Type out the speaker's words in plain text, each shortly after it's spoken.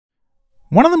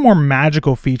One of the more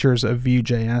magical features of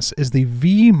Vue.js is the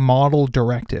vModel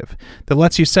directive that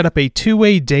lets you set up a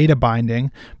two-way data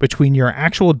binding between your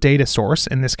actual data source,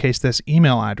 in this case this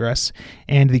email address,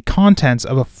 and the contents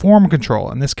of a form control,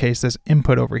 in this case this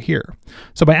input over here.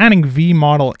 So by adding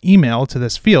vModel email to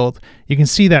this field, you can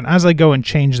see that as I go and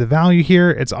change the value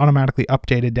here, it's automatically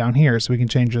updated down here. So we can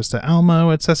change this to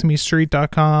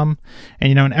elmo@sesamestreet.com,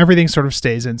 and and everything sort of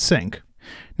stays in sync.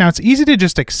 Now, it's easy to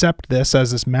just accept this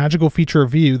as this magical feature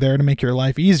of Vue there to make your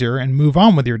life easier and move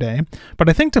on with your day, but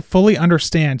I think to fully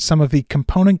understand some of the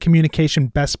component communication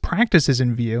best practices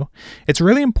in Vue, it's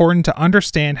really important to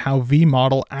understand how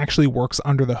vModel actually works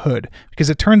under the hood,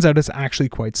 because it turns out it's actually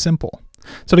quite simple.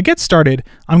 So to get started,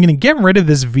 I'm going to get rid of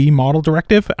this vModel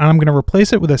directive and I'm going to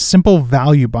replace it with a simple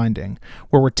value binding,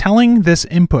 where we're telling this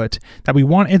input that we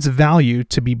want its value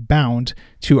to be bound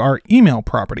to our email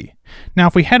property. Now,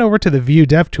 if we head over to the Vue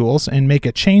DevTools and make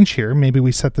a change here, maybe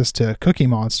we set this to Cookie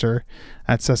Monster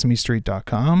at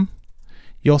sesamestreet.com,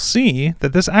 you'll see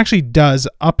that this actually does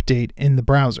update in the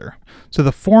browser. So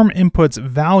the form input's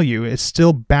value is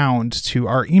still bound to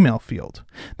our email field.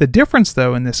 The difference,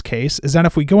 though, in this case is that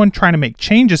if we go and try to make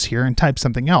changes here and type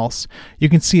something else, you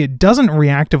can see it doesn't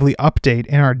reactively update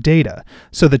in our data.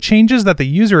 So the changes that the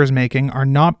user is making are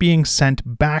not being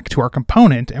sent back to our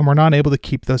component, and we're not able to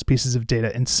keep those pieces of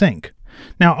data in sync.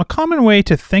 Now, a common way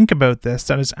to think about this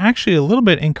that is actually a little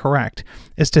bit incorrect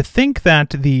is to think that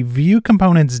the Vue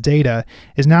component's data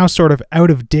is now sort of out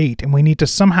of date and we need to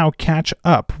somehow catch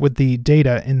up with the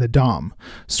data in the DOM.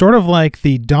 Sort of like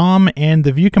the DOM and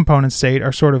the Vue component state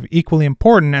are sort of equally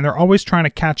important, and they're always trying to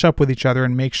catch up with each other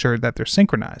and make sure that they're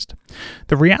synchronized.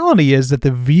 The reality is that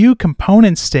the Vue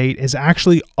component state is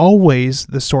actually always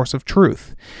the source of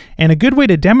truth. And a good way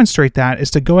to demonstrate that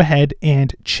is to go ahead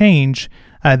and change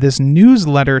this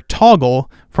newsletter toggle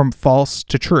from false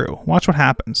to true. Watch what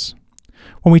happens.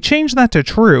 When we change that to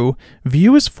true,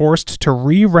 Vue is forced to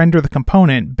re-render the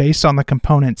component based on the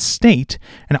component state,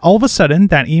 and all of a sudden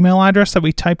that email address that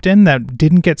we typed in that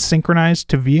didn't get synchronized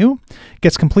to Vue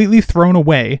gets completely thrown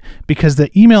away because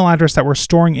the email address that we're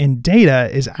storing in data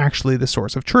is actually the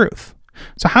source of truth.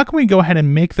 So how can we go ahead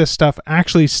and make this stuff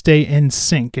actually stay in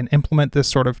sync and implement this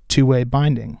sort of two-way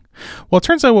binding? Well, it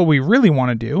turns out what we really want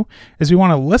to do is we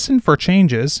want to listen for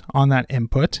changes on that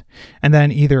input and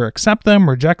then either accept them,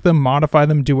 reject them, modify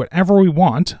them, do whatever we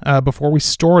want before we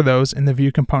store those in the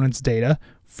Vue component's data,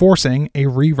 forcing a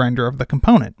re-render of the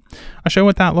component. I'll show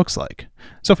what that looks like.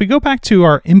 So if we go back to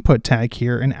our input tag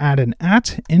here and add an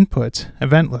 @input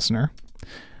event listener,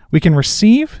 we can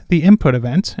receive the input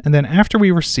event, and then after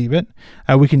we receive it,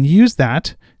 we can use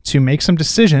that to make some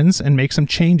decisions and make some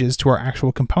changes to our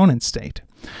actual component state.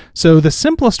 So the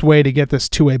simplest way to get this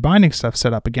two-way binding stuff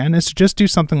set up again is to just do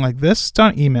something like this: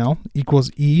 .email equals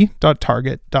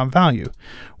e.target.value,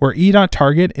 where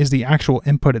e.target is the actual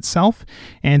input itself,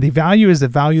 and the value is the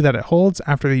value that it holds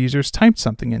after the user's typed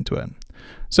something into it.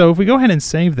 So if we go ahead and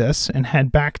save this and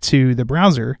head back to the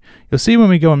browser, you'll see when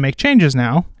we go and make changes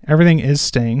now, everything is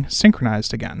staying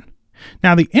synchronized again.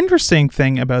 Now, the interesting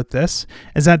thing about this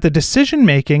is that the decision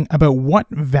making about what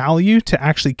value to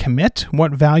actually commit,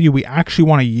 what value we actually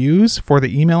want to use for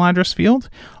the email address field,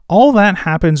 all that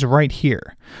happens right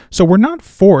here. So we're not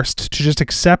forced to just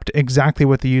accept exactly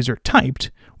what the user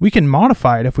typed. We can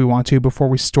modify it if we want to before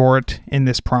we store it in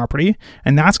this property,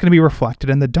 and that's going to be reflected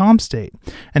in the DOM state.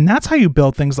 And that's how you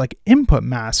build things like input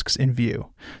masks in Vue.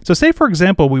 So say, for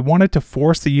example, we wanted to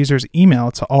force the user's email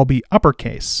to all be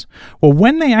uppercase. Well,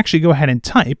 when they actually go ahead and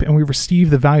type and we receive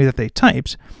the value that they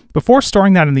typed, before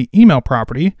storing that in the email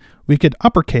property, we could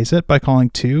uppercase it by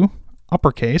calling to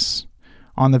uppercase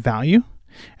on the value.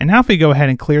 And now if we go ahead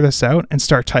and clear this out and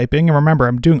start typing, and remember,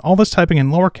 I'm doing all this typing in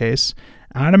lowercase,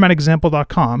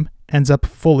 automaticexample.com ends up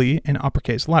fully in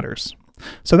uppercase letters.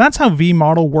 So that's how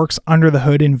vModel works under the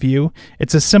hood in Vue.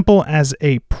 It's as simple as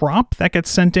a prop that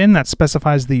gets sent in that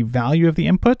specifies the value of the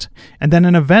input, and then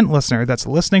an event listener that's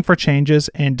listening for changes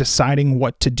and deciding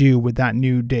what to do with that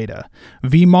new data.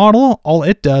 vModel, all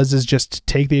it does is just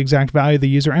take the exact value the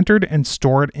user entered and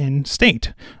store it in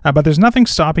state. But there's nothing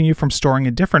stopping you from storing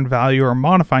a different value or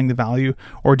modifying the value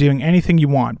or doing anything you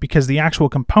want, because the actual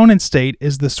component state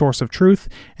is the source of truth,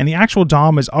 and the actual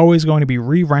DOM is always going to be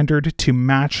re-rendered to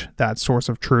match that source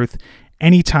of truth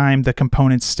anytime the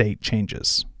component state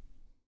changes.